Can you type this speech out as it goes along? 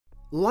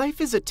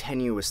Life is a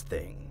tenuous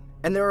thing,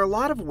 and there are a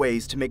lot of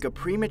ways to make a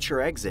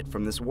premature exit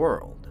from this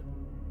world.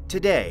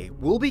 Today,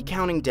 we'll be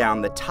counting down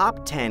the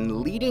top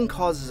 10 leading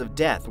causes of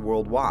death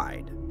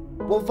worldwide.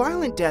 While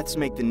violent deaths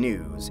make the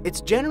news, it's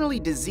generally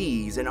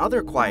disease and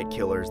other quiet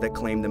killers that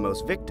claim the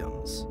most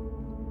victims.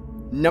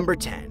 Number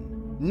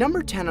 10.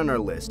 Number 10 on our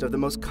list of the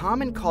most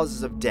common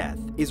causes of death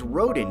is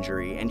road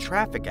injury and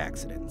traffic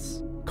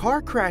accidents.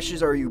 Car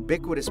crashes are a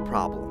ubiquitous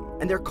problem,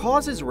 and their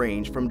causes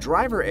range from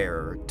driver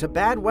error to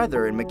bad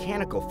weather and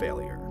mechanical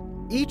failure.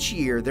 Each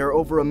year, there are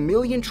over 1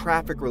 million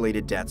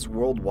traffic-related deaths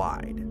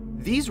worldwide.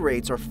 These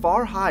rates are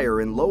far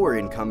higher in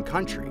lower-income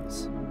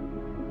countries.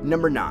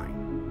 Number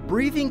 9.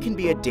 Breathing can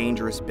be a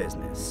dangerous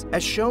business,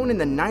 as shown in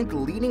the 9th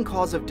leading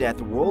cause of death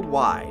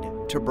worldwide,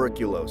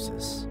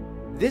 tuberculosis.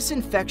 This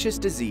infectious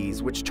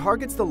disease, which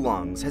targets the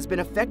lungs, has been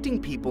affecting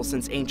people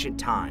since ancient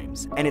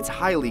times, and it's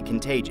highly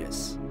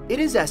contagious. It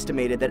is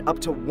estimated that up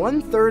to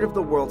 1/3 of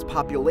the world's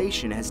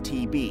population has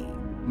TB,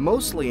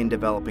 mostly in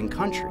developing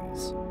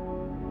countries.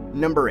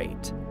 Number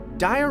 8.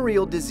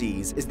 Diarrheal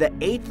disease is the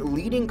 8th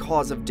leading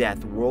cause of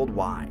death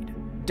worldwide.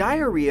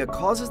 Diarrhea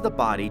causes the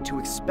body to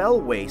expel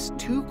waste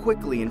too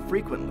quickly and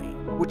frequently,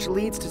 which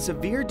leads to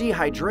severe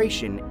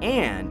dehydration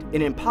and,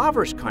 in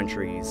impoverished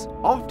countries,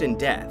 often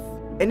death.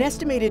 An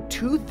estimated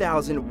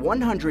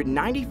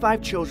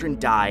 2,195 children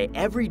die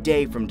every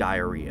day from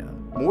diarrhea,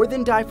 more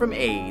than die from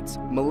AIDS,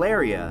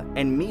 malaria,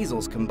 and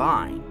measles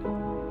combined.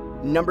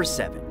 Number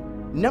 7.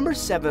 Number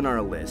 7 on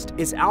our list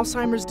is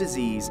Alzheimer's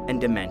disease and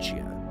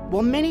dementia.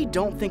 While many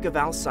don't think of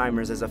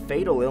Alzheimer's as a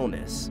fatal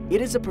illness,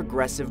 it is a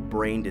progressive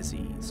brain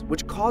disease,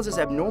 which causes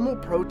abnormal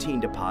protein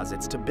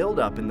deposits to build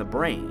up in the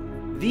brain.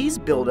 These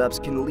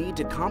buildups can lead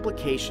to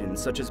complications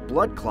such as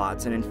blood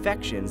clots and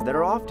infections that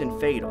are often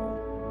fatal.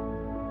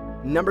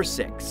 Number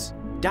 6.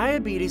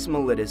 Diabetes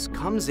mellitus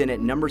comes in at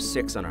number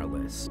 6 on our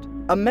list.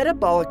 A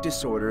metabolic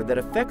disorder that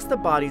affects the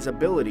body's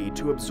ability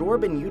to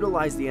absorb and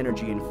utilize the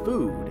energy in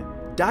food.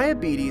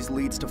 Diabetes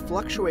leads to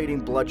fluctuating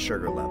blood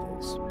sugar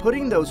levels,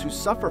 putting those who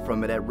suffer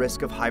from it at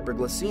risk of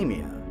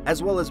hyperglycemia,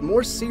 as well as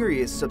more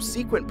serious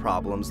subsequent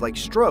problems like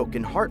stroke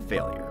and heart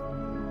failure.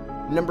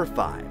 Number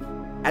 5.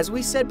 As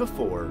we said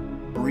before,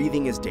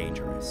 breathing is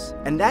dangerous,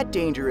 and that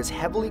danger is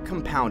heavily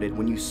compounded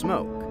when you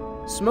smoke.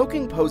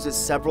 Smoking poses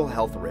several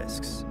health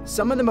risks,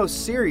 some of the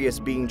most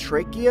serious being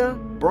trachea,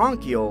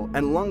 bronchial,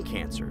 and lung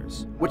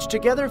cancers, which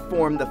together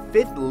form the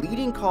 5th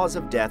leading cause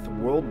of death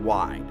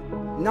worldwide.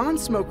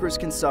 Non-smokers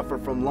can suffer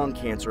from lung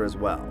cancer as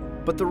well,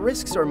 but the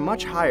risks are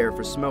much higher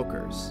for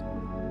smokers.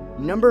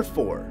 Number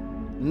 4.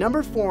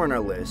 Number 4 on our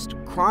list,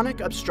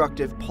 chronic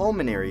obstructive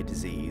pulmonary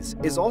disease,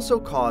 is also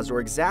caused or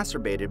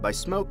exacerbated by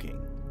smoking.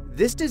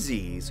 This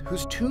disease,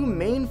 whose 2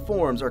 main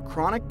forms are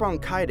chronic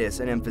bronchitis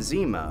and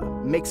emphysema,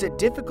 makes it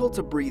difficult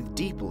to breathe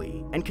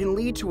deeply and can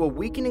lead to a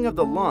weakening of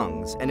the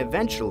lungs and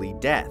eventually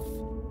death.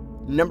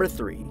 Number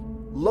 3.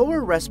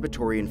 Lower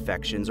respiratory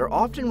infections are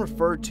often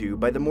referred to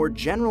by the more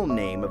general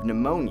name of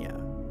pneumonia.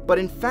 But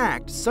in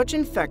fact, such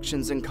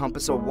infections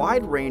encompass a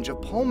wide range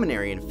of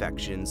pulmonary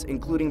infections,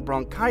 including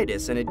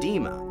bronchitis and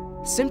edema.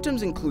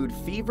 Symptoms include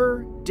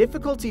fever,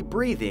 difficulty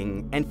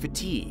breathing, and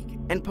fatigue,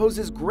 and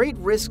poses great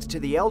risks to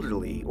the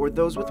elderly or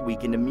those with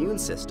weakened immune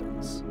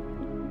systems.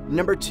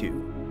 Number 2.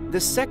 The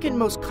second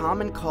most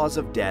common cause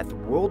of death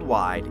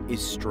worldwide is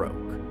stroke,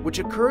 which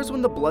occurs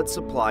when the blood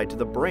supply to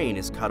the brain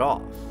is cut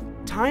off.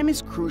 Time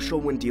is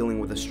crucial when dealing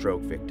with a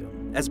stroke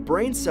victim, as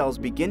brain cells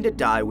begin to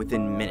die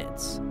within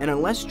minutes, and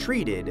unless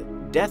treated,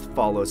 death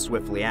follows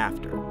swiftly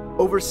after.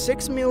 Over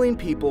 6 million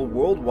people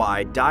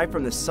worldwide die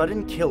from the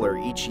sudden killer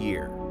each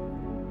year.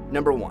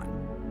 Number 1.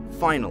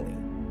 Finally,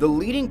 the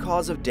leading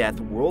cause of death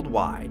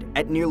worldwide,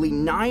 at nearly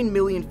 9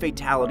 million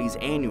fatalities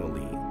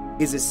annually,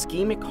 is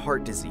ischemic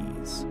heart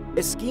disease.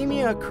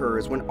 Ischemia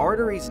occurs when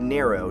arteries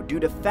narrow due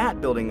to fat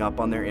building up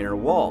on their inner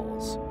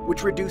walls,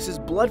 which reduces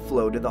blood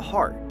flow to the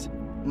heart.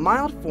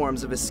 Mild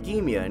forms of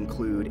ischemia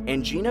include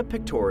angina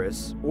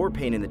pectoris, or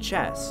pain in the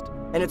chest,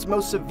 and its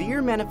most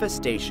severe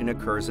manifestation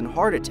occurs in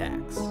heart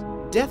attacks.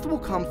 Death will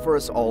come for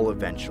us all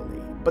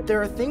eventually, but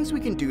there are things we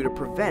can do to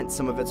prevent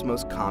some of its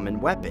most common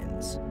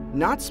weapons.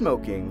 Not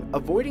smoking,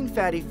 avoiding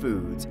fatty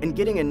foods, and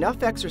getting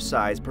enough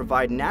exercise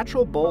provide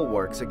natural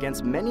bulwarks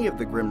against many of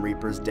the Grim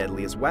Reaper's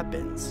deadliest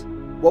weapons.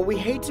 While we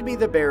hate to be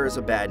the bearers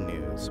of bad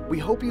news, we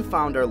hope you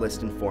found our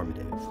list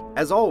informative.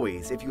 As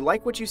always, if you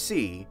like what you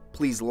see,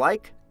 please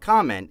like,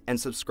 comment, and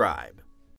subscribe.